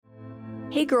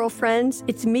Hey girlfriends,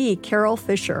 it's me, Carol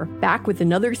Fisher, back with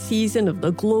another season of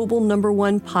the global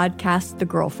 #1 podcast, The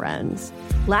Girlfriends.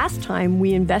 Last time,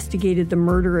 we investigated the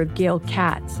murder of Gail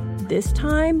Katz. This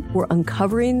time, we're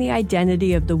uncovering the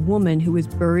identity of the woman who was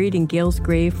buried in Gail's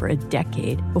grave for a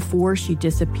decade before she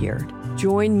disappeared.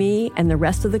 Join me and the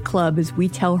rest of the club as we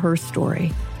tell her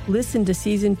story. Listen to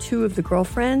Season 2 of The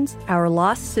Girlfriends, Our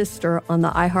Lost Sister on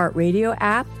the iHeartRadio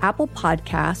app, Apple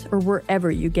Podcasts, or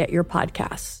wherever you get your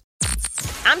podcasts.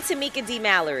 I'm Tamika D.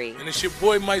 Mallory. And it's your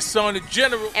boy, my son, the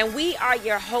General. And we are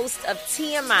your hosts of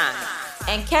TMI.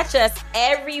 And catch us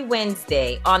every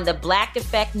Wednesday on the Black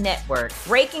Effect Network,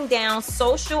 breaking down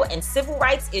social and civil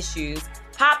rights issues,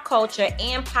 pop culture,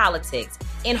 and politics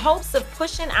in hopes of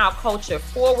pushing our culture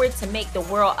forward to make the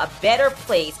world a better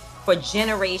place for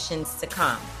generations to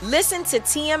come. Listen to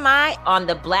TMI on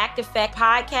the Black Effect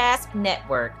Podcast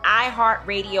Network,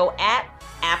 iHeartRadio app,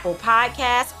 Apple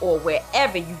Podcasts, or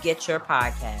wherever you get your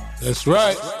podcasts. That's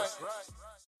right.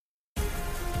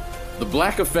 The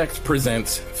Black Effect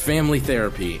presents Family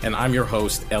Therapy, and I'm your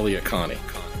host, Elliot Connie.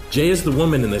 Jay is the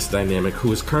woman in this dynamic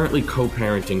who is currently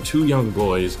co-parenting 2 young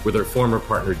boys with her former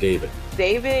partner, David.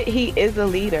 David, he is a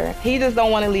leader. He just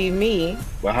don't want to leave me.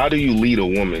 But how do you lead a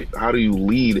woman? How do you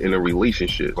lead in a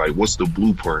relationship? Like, what's the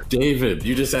blueprint? David,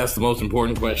 you just asked the most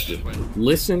important question.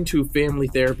 Listen to Family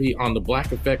Therapy on the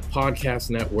Black Effect Podcast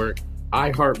Network,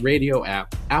 iHeartRadio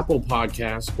app, Apple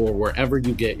Podcasts, or wherever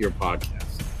you get your podcasts.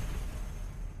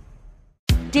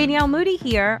 Danielle Moody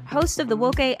here, host of the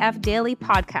Woke AF Daily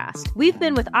podcast. We've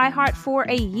been with iHeart for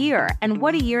a year, and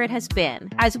what a year it has been.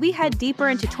 As we head deeper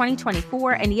into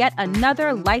 2024 and yet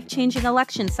another life-changing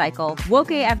election cycle,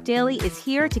 Woke AF Daily is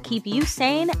here to keep you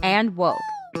sane and woke.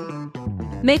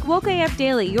 Make Woke AF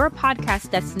Daily your podcast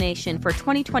destination for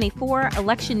 2024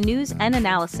 election news and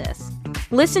analysis.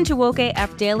 Listen to Woke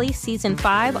AF Daily Season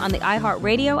 5 on the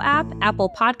iHeartRadio app, Apple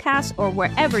Podcasts, or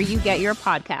wherever you get your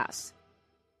podcasts.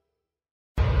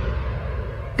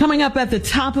 Coming up at the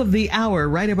top of the hour,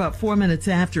 right about 4 minutes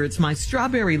after, it's my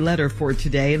strawberry letter for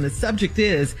today, and the subject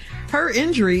is, her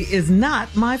injury is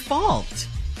not my fault.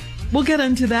 We'll get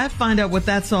into that, find out what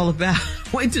that's all about.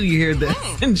 Wait till you hear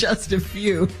this in just a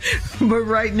few. But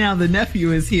right now, the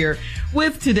nephew is here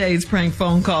with today's prank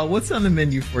phone call. What's on the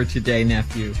menu for today,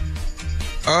 nephew?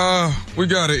 We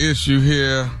got an issue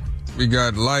here. We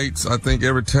got lights. I think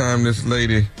every time this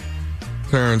lady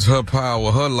turns her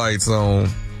lights on,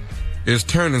 it's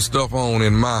turning stuff on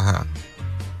in my house,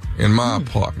 in my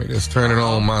apartment. It's turning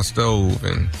on my stove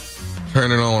and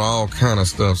turning on all kind of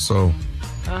stuff. So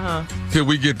till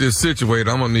we get this situated,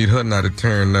 I'm going to need her not to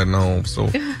turn nothing on. So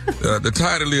the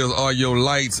title is, Are Your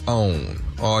Lights On?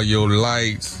 Are Your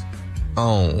Lights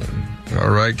On?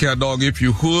 All right, Cat Dog, if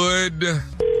you would.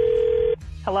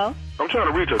 Hello? I'm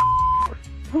trying to reach her.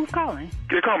 Who's calling?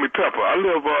 They call me Pepper. I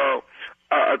live,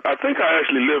 I think I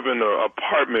actually live in an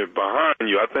apartment behind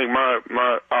you. I think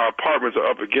our apartments are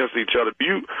up against each other.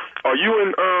 Are you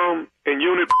in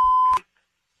unit?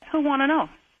 Who want to know?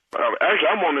 Actually,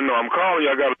 I want to know. I'm calling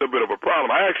you. I got a little bit of a problem.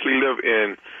 I actually live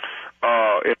in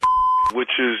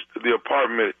which is the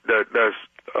apartment that's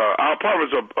our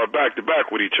apartments are back to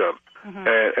back with each other. Mm-hmm.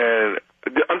 And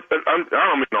I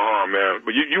don't mean no harm, man.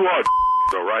 But you are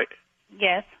though, right?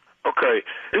 Yes. Okay.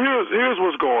 Here's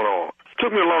what's going on.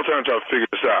 Took me a long time to try to figure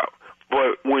this out.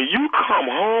 But when you come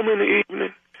home in the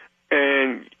evening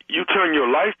and you turn your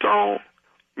lights on,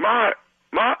 my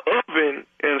oven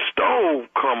and stove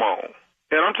come on.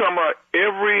 And I'm talking about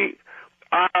every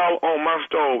aisle on my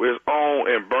stove is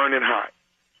on and burning hot.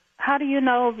 How do you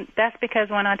know that's because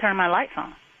when I turn my lights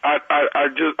on? I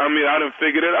done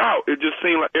figured it out. It just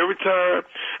seemed like every time,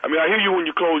 I hear you when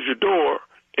you close your door,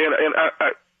 and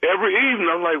I every evening,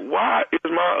 I'm like, why is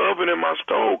my oven and my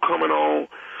stove coming on?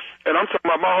 And I'm talking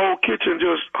about my whole kitchen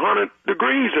just 100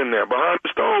 degrees in there behind the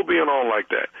stove being on like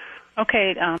that.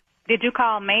 Okay, did you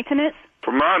call maintenance?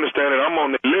 From my understanding, I'm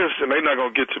on the list, and they're not going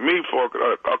to get to me for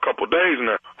a couple of days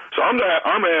now. So I'm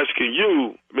asking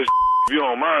you, Miss, if you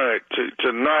don't mind, to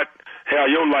not have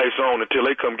your lights on until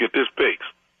they come get this fixed.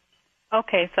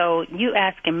 Okay, so you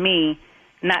asking me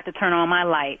not to turn on my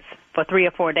lights for 3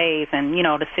 or 4 days and,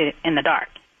 to sit in the dark.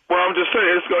 Well, I'm just saying,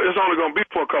 it's only going to be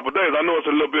for a couple of days. I know it's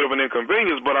a little bit of an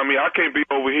inconvenience, but, I can't be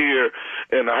over here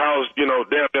in the house, damn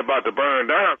near about to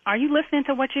burn down. Are you listening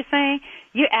to what you're saying?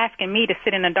 You're asking me to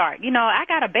sit in the dark. I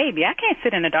got a baby. I can't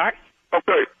sit in the dark.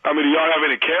 Okay. Do y'all have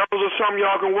any candles or something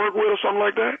y'all can work with or something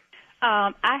like that?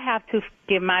 I have to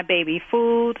give my baby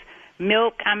food,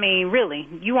 milk. Really,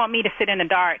 you want me to sit in the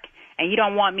dark and you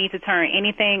don't want me to turn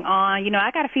anything on. You know,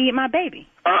 I got to feed my baby.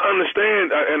 I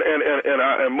understand,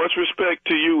 and much respect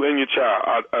to you and your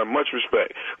child. Much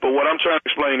respect. But what I'm trying to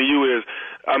explain to you is,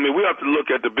 I mean, we have to look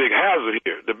at the big hazard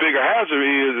here. The bigger hazard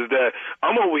is that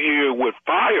I'm over here with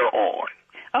fire on.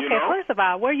 Okay, first of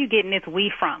all, where are you getting this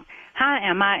we from? How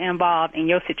am I involved in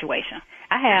your situation?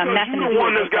 I have nothing to do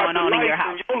with what's going on in your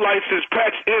house. Your lights is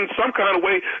patched in some kind of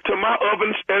way to my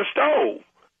oven and stove.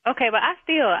 Okay, but I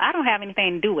don't have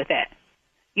anything to do with that.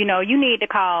 You know, you need to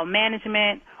call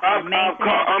management or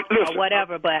maintenance or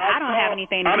whatever, but I don't have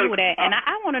anything to do with that. And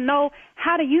I want to know,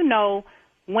 how do you know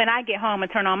when I get home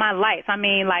and turn on my lights? I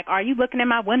mean, like, are you looking in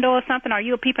my window or something? Are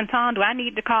you a peeping Tom? Do I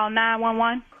need to call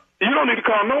 911? You don't need to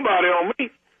call nobody on me.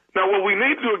 Now, what we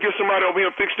need to do is get somebody over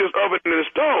here and fix this oven and the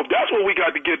stove. That's what we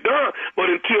got to get done. But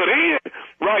until then,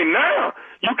 right now,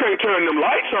 you can't turn them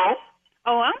lights on.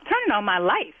 Oh, I'm turning on my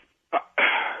lights.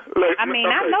 I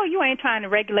know you ain't trying to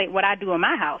regulate what I do in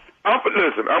my house.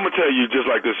 Listen, I'm going to tell you just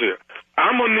like this here.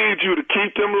 I'm going to need you to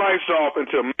keep them lights off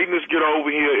until maintenance get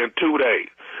over here in 2 days.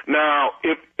 Now,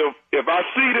 if I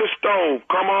see this stove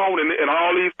come on and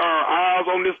all these eyes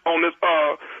on this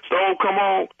stove come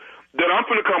on, then I'm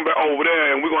going to come back over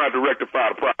there and we're going to have to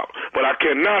rectify the problem. But I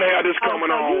cannot have this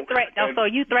coming on. So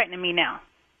you threatening me now?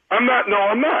 I'm not. No,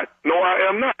 I'm not. No,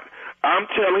 I am not. I'm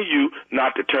telling you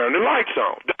not to turn the lights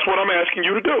on. That's what I'm asking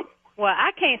you to do. Well,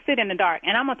 I can't sit in the dark,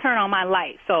 and I'm going to turn on my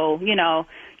light. So, you know,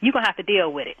 you're going to have to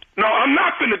deal with it. No, I'm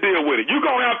not going to deal with it. You're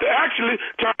going to have to actually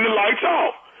turn the lights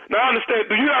off. Now, I understand.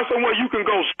 Do you have somewhere you can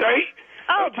go stay?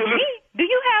 Oh, me? Do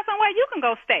you have somewhere you can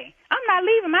go stay? I'm not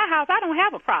leaving my house. I don't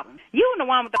have a problem. You're the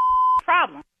one with the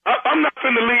problem. I'm not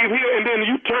finna leave here and then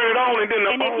you turn it on and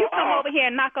then And if you come over here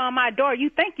and knock on my door, you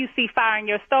think you see fire in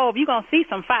your stove, you're going to see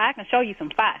some fire. I can show you some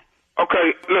fire.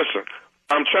 Okay, listen.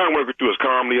 I'm trying to work with you as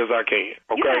calmly as I can,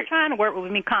 okay? You're not trying to work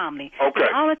with me calmly. Okay.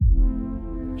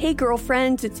 Hey,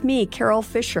 girlfriends, it's me, Carol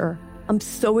Fisher. I'm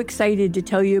so excited to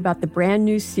tell you about the brand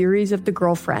new series of The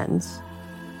Girlfriends.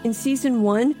 In Season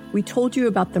 1, we told you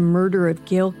about the murder of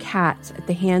Gail Katz at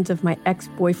the hands of my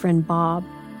ex-boyfriend, Bob.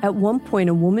 At one point,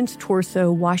 a woman's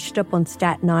torso washed up on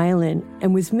Staten Island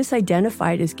and was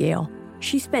misidentified as Gail.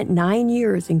 She spent 9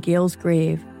 years in Gail's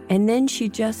grave, and then she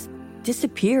just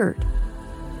disappeared.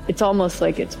 It's almost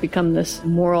like it's become this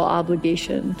moral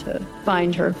obligation to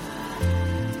find her.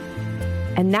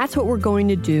 And that's what we're going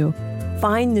to do.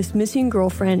 Find this missing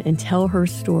girlfriend and tell her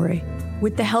story.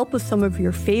 With the help of some of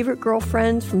your favorite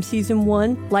girlfriends from Season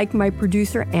 1, like my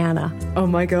producer, Anna. Oh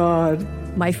my God.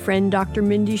 My friend, Dr.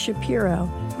 Mindy Shapiro.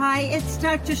 Hi, it's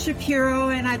Dr. Shapiro,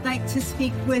 and I'd like to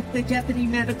speak with the Deputy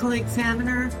Medical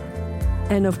Examiner.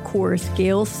 And of course,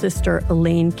 Gail's sister,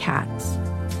 Elaine Katz.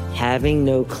 Having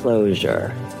no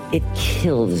closure, it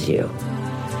kills you.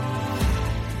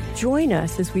 Join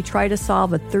us as we try to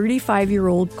solve a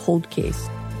 35-year-old cold case.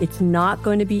 It's not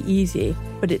going to be easy,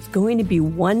 but it's going to be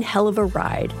one hell of a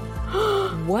ride.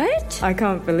 What? I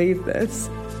can't believe this.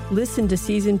 Listen to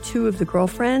Season 2 of The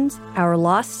Girlfriends, Our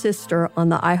Lost Sister on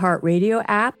the iHeartRadio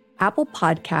app, Apple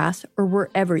Podcasts, or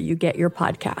wherever you get your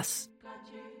podcasts.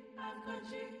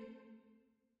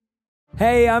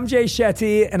 Hey, I'm Jay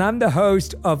Shetty, and I'm the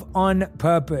host of On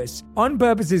Purpose. On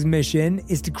Purpose's mission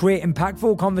is to create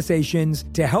impactful conversations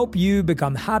to help you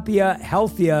become happier,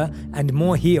 healthier, and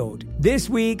more healed. This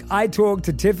week, I talked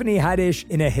to Tiffany Haddish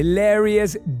in a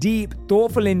hilarious, deep,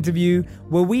 thoughtful interview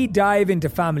where we dive into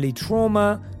family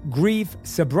trauma, grief,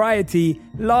 sobriety,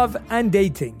 love, and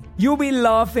dating. You'll be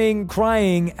laughing,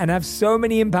 crying, and have so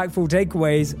many impactful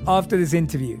takeaways after this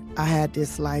interview. I had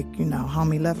this,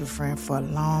 homie lover friend for a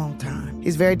long time.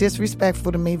 He's very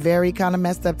disrespectful to me, very kind of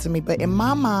messed up to me. But in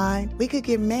my mind, we could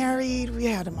get married. We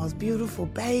had the most beautiful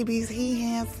babies. He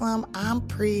handsome. I'm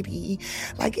pretty.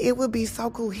 It would be so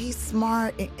cool. He's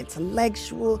smart and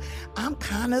intellectual. I'm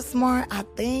kind of smart, I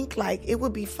think. It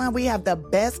would be fun. We have the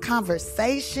best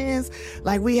conversations.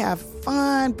 We have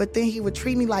fun, but then he would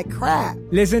treat me like crap.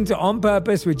 Listen to On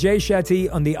Purpose with Jay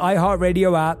Shetty on the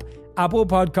iHeartRadio app, Apple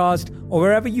Podcast, or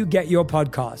wherever you get your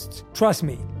podcasts. Trust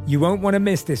me, you won't want to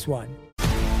miss this one.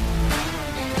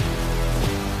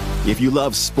 If you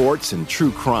love sports and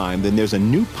true crime, then there's a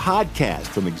new podcast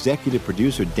from executive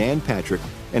producer Dan Patrick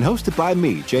and hosted by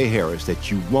me, Jay Harris, that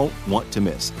you won't want to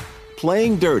miss.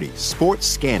 Playing Dirty: Sports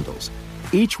Scandals.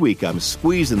 Each week, I'm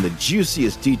squeezing the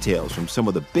juiciest details from some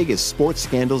of the biggest sports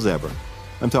scandals ever.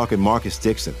 I'm talking Marcus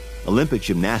Dixon, Olympic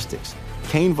gymnastics,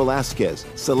 Cain Velasquez,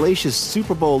 salacious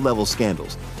Super Bowl-level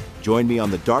scandals. Join me on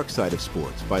the dark side of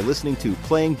sports by listening to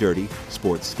Playing Dirty: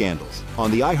 Sports Scandals on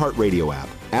the iHeartRadio app,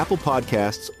 Apple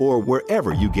Podcasts, or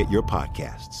wherever you get your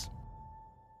podcasts.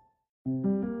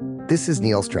 This is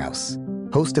Neil Strauss,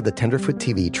 host of the Tenderfoot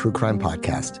TV True Crime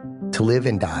Podcast, To Live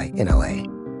and Die in LA.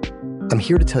 I'm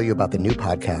here to tell you about the new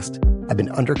podcast I've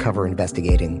been undercover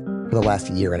investigating for the last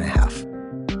year and a half.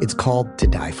 It's called To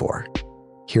Die For.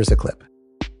 Here's a clip.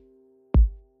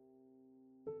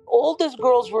 All these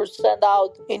girls were sent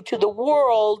out into the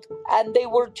world and they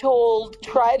were told,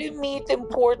 try to meet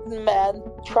important men,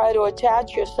 try to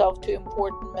attach yourself to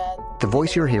important men. The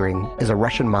voice you're hearing is a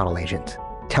Russian model agent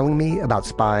telling me about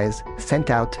spies sent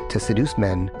out to seduce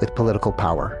men with political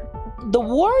power. The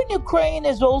war in Ukraine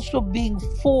is also being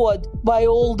fought by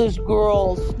all these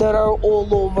girls that are all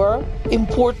over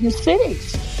important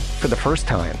cities. For the first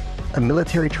time, a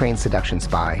military-trained seduction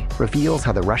spy reveals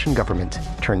how the Russian government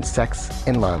turned sex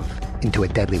and love into a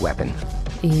deadly weapon.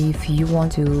 If you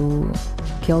want to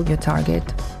kill your target,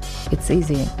 it's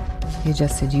easy. You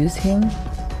just seduce him,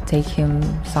 take him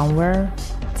somewhere,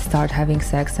 start having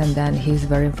sex, and then he's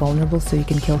very vulnerable, so you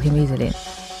can kill him easily.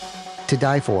 To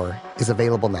Die For is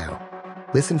available now.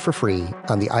 Listen for free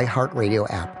on the iHeartRadio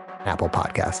app, Apple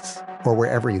Podcasts, or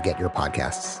wherever you get your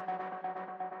podcasts.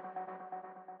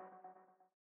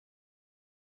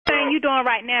 You're doing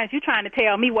right now is you trying to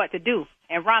tell me what to do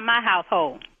and run my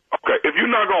household. Okay, if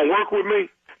you're not going to work with me,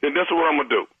 then this is what I'm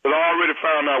going to do. Because I already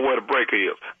found out where the breaker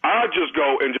is. I'll just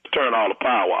go and just turn all the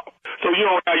power off. So you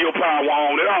don't have your power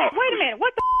on at all. Wait a minute,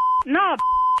 what the No,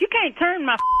 you can't turn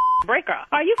my breaker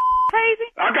off. Are you crazy?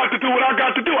 I got to do what I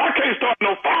got to do. I can't start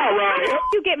no fire around here.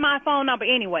 You get my phone number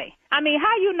anyway. I mean,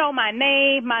 how you know my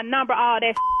name, my number, all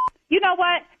that? You know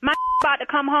what? My about to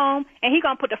come home, and he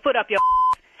going to put the foot up your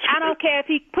I don't care if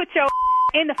he put your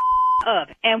in the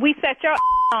oven and we set your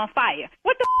on fire.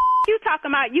 What the you talking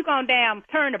about? You gonna damn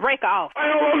turn the breaker off? Hey,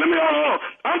 hold on, let me hold on.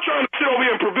 I'm trying to sit over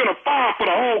here and prevent a fire for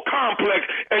the whole complex,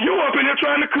 and you up in here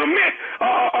trying to commit.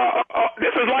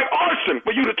 This is like arson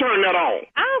for you to turn that on.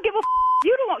 I don't give a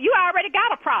You already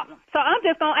got a problem, so I'm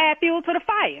just gonna add fuel to the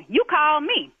fire. You call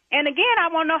me, and again,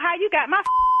 I want to know how you got my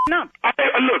number.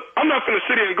 Look, I'm not going to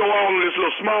sit here and go on this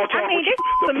little small talk. I mean, this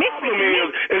the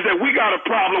problem is that we got a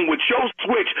problem with your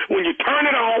switch. When you turn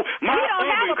it on, my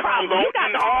oven comes on,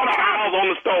 and all the hours on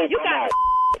the stove come on.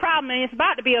 Problem, and it's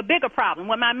about to be a bigger problem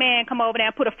when my man come over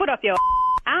there and put a foot up your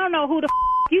I don't know who the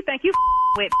you think you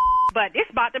with, but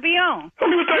it's about to be on. Who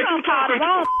you think you call the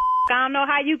wrong I don't know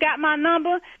how you got my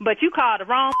number, but you called the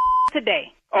wrong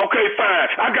today. Okay, fine.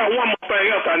 I got one more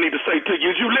thing else I need to say to you.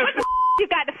 Is you listening? You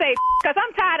got to say, because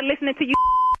I'm tired of listening to you.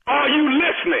 Are you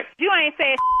listening? You ain't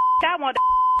said I want to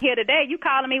here today. You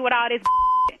calling me with all this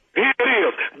Here it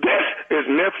is. This is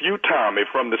Nephew Tommy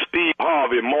from the Steve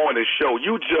Harvey Morning Show.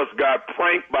 You just got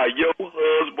pranked by your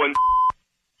husband.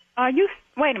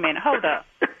 Wait a minute. Hold up.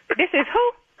 This is who?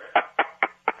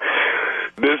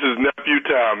 This is Nephew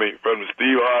Tommy from the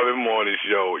Steve Harvey Morning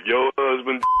Show. Your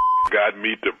husband got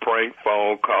me to prank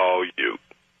phone call you.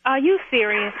 Are you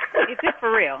serious? Is this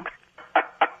for real? I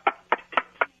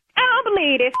don't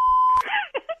believe this.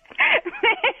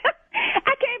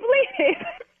 I can't believe this.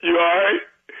 You all right?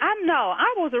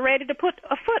 I was ready to put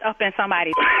a foot up in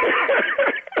somebody's.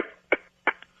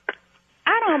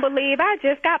 I don't believe I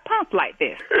just got pumped like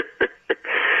this.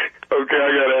 Okay,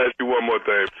 I got to ask you one more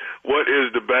thing. What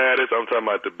is the baddest, I'm talking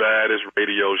about the baddest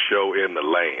radio show in the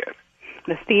land?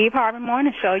 The Steve Harvey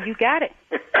Morning Show. You got it.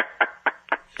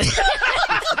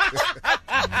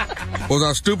 Was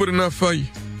I stupid enough for you?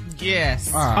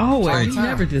 Yes. Always.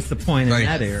 Never disappoint in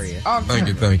that area. Thank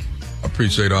you. I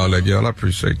appreciate all that, y'all. I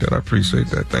appreciate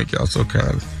that. Thank y'all so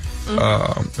kindly.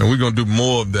 And we're going to do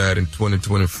more of that in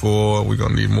 2024. We're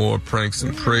going to need more pranks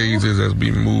and praises as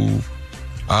we move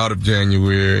out of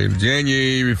January,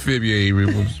 February.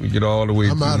 We get all the way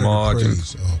to March. I'm out of the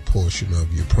praise portion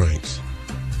of your pranks.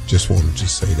 Just wanted to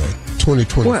say that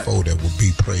 2024 there will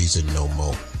be praising no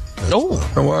more.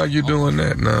 Why are you doing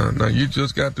that? Now you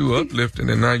just got through uplifting,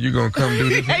 and now you're gonna come do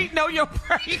this. He ain't know your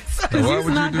pranks. Why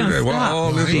would you do that? Why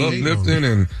all this uplifting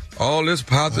and all this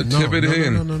positivity?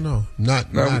 No.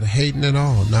 Not hating at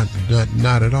all. Not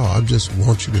at all. I just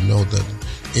want you to know that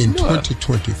in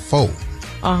 2024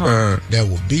 there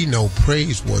will be no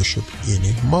praise worship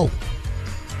anymore.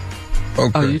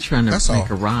 Okay. Oh, you're trying to make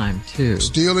a rhyme too.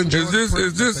 Still enjoy.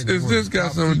 Is this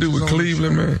got something to do with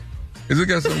Cleveland, man? Is it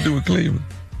got something to do with Cleveland?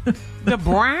 The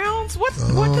Browns? What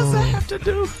does that have to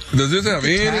do? Does this have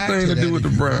anything to do with the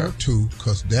Browns? Too,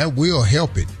 because that will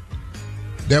help it.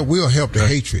 That will help the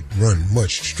hatred run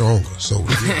much stronger. So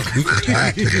we can tie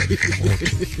it to that if you want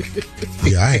to.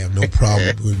 Yeah, I have no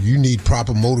problem. If you need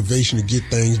proper motivation to get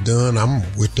things done, I'm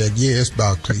with that. Yeah, it's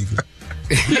about Cleveland.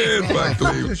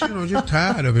 Just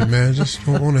tired of it, man. Just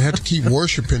don't want to have to keep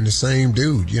worshiping the same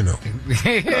dude, About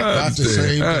the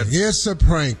same thing. It's a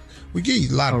prank. We give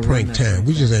you a lot of prank time.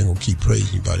 We just ain't gonna keep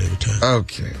praising you about it every time.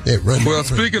 Okay. Yeah, well,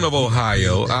 speaking of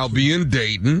Ohio, I'll be in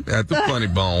Dayton at the Funny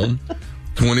Bone,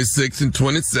 26th and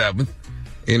 27th.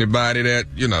 Anybody that,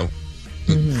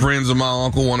 friends of my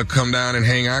uncle want to come down and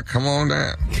hang out, come on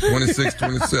down. 26th,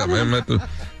 27th. I'm at the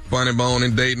Funny Bone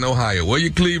in Dayton, Ohio. Wear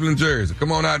your Cleveland jersey.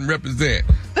 Come on out and represent.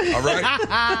 All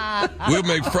right? We'll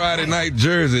make Friday night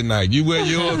Jersey night. You wear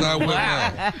yours, I wear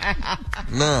mine.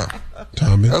 Nah.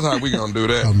 Tommy. That's how we gonna do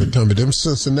that. Tommy, them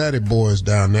Cincinnati boys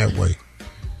down that way.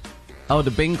 Oh,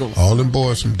 the Bengals. All them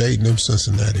boys from Dayton, them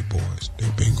Cincinnati boys. They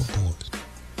Bengal boys.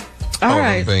 All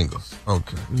right. Bengals.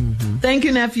 Okay. Mm-hmm. Thank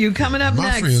you, nephew. Coming up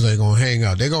next. My friends ain't gonna hang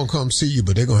out. They're gonna come see you,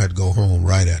 but they're gonna have to go home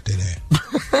right after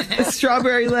that.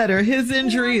 Strawberry Letter. His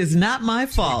injury is not my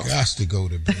fault. He has to go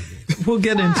to bed. We'll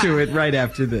get into it right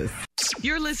after this.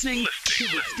 You're listening to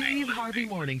the Steve Harvey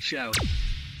Morning Show.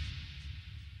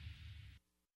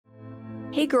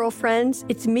 Hey girlfriends,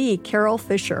 it's me, Carol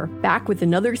Fisher, back with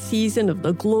another season of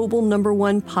the global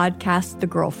 #1 podcast, The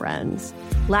Girlfriends.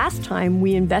 Last time,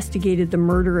 we investigated the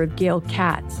murder of Gail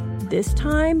Katz. This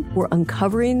time, we're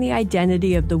uncovering the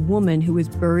identity of the woman who was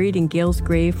buried in Gail's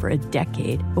grave for a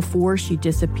decade before she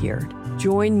disappeared.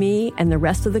 Join me and the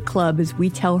rest of the club as we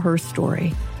tell her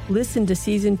story. Listen to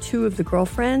Season 2 of The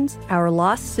Girlfriends, Our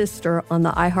Lost Sister on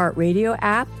the iHeartRadio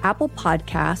app, Apple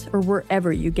Podcasts, or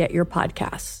wherever you get your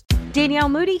podcasts. Danielle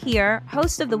Moody here,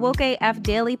 host of the Woke AF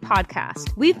Daily podcast.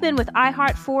 We've been with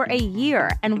iHeart for a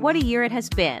year, and what a year it has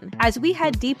been. As we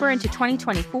head deeper into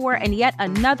 2024 and yet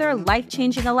another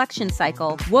life-changing election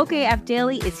cycle, Woke AF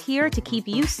Daily is here to keep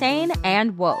you sane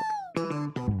and woke.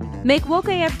 Make Woke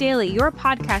AF Daily your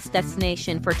podcast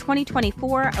destination for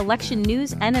 2024 election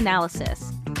news and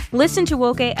analysis. Listen to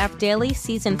Woke AF Daily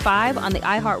Season 5 on the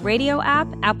iHeartRadio app,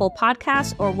 Apple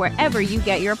Podcasts, or wherever you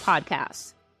get your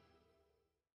podcasts.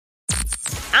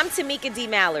 I'm Tamika D.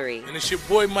 Mallory. And it's your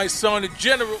boy, my son, the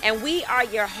General. And we are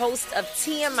your hosts of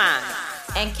TMI.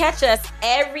 And catch us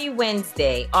every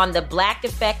Wednesday on the Black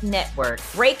Effect Network,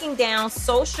 breaking down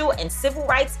social and civil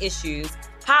rights issues,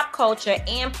 pop culture,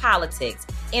 and politics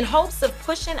in hopes of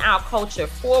pushing our culture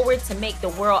forward to make the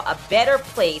world a better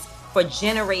place for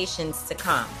generations to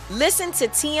come. Listen to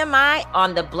TMI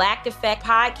on the Black Effect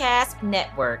Podcast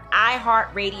Network,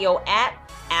 iHeartRadio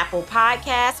app, Apple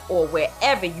Podcasts, or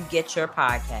wherever you get your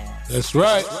podcasts. That's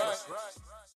right.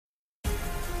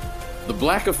 The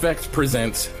Black Effect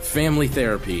presents Family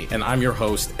Therapy, and I'm your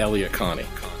host, Elliot Connie.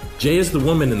 Jay is the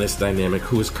woman in this dynamic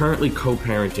who is currently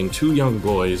co-parenting 2 young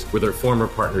boys with her former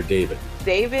partner, David.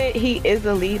 David, he is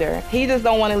a leader. He just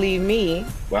don't want to leave me.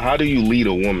 But how do you lead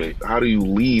a woman? How do you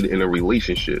lead in a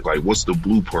relationship? Like, what's the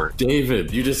blueprint?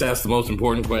 David, you just asked the most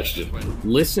important question.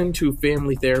 Listen to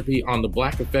Family Therapy on the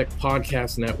Black Effect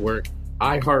Podcast Network,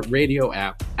 iHeartRadio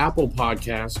app, Apple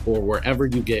Podcasts, or wherever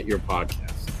you get your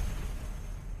podcasts.